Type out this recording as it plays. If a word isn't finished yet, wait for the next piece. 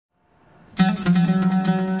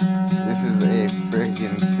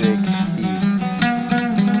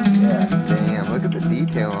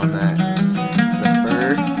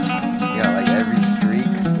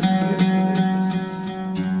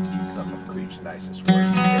nicest word.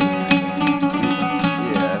 Yeah,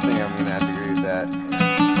 I think I'm gonna have to agree with that. Look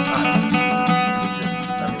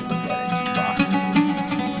at it, Chewbacca.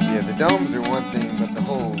 Yeah, the domes are one thing, but the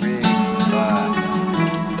whole rig. I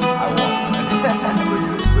want one. Look at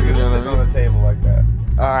it You know what I sitting on mean? the table like that.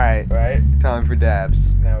 All right, Right? time for dabs.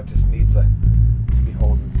 Now it just needs to be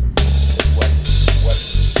holding some wet.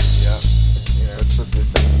 Yeah. You know, Let's put this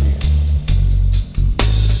thing in.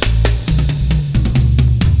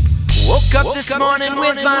 Woke up this morning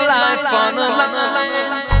with my life on the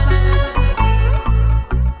line.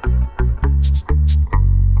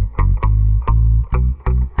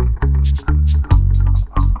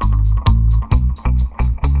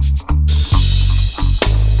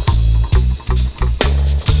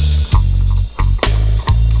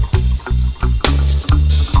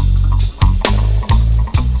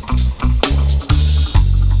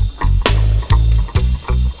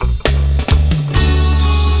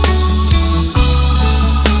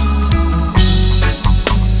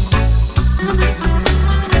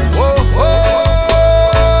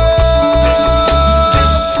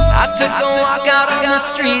 Took a walk out on the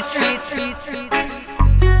streets.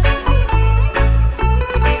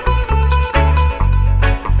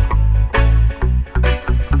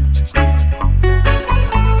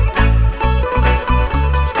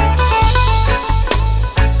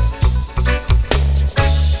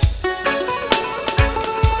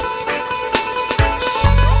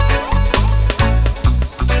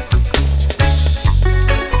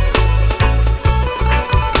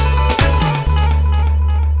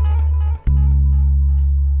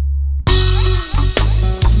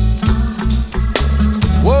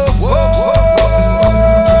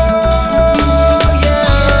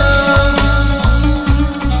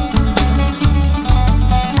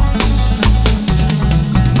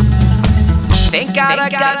 Thank God I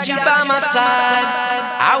got you by my side.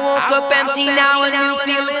 I woke up empty, now a new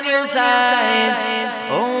feeling resides.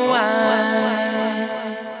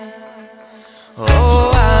 Oh,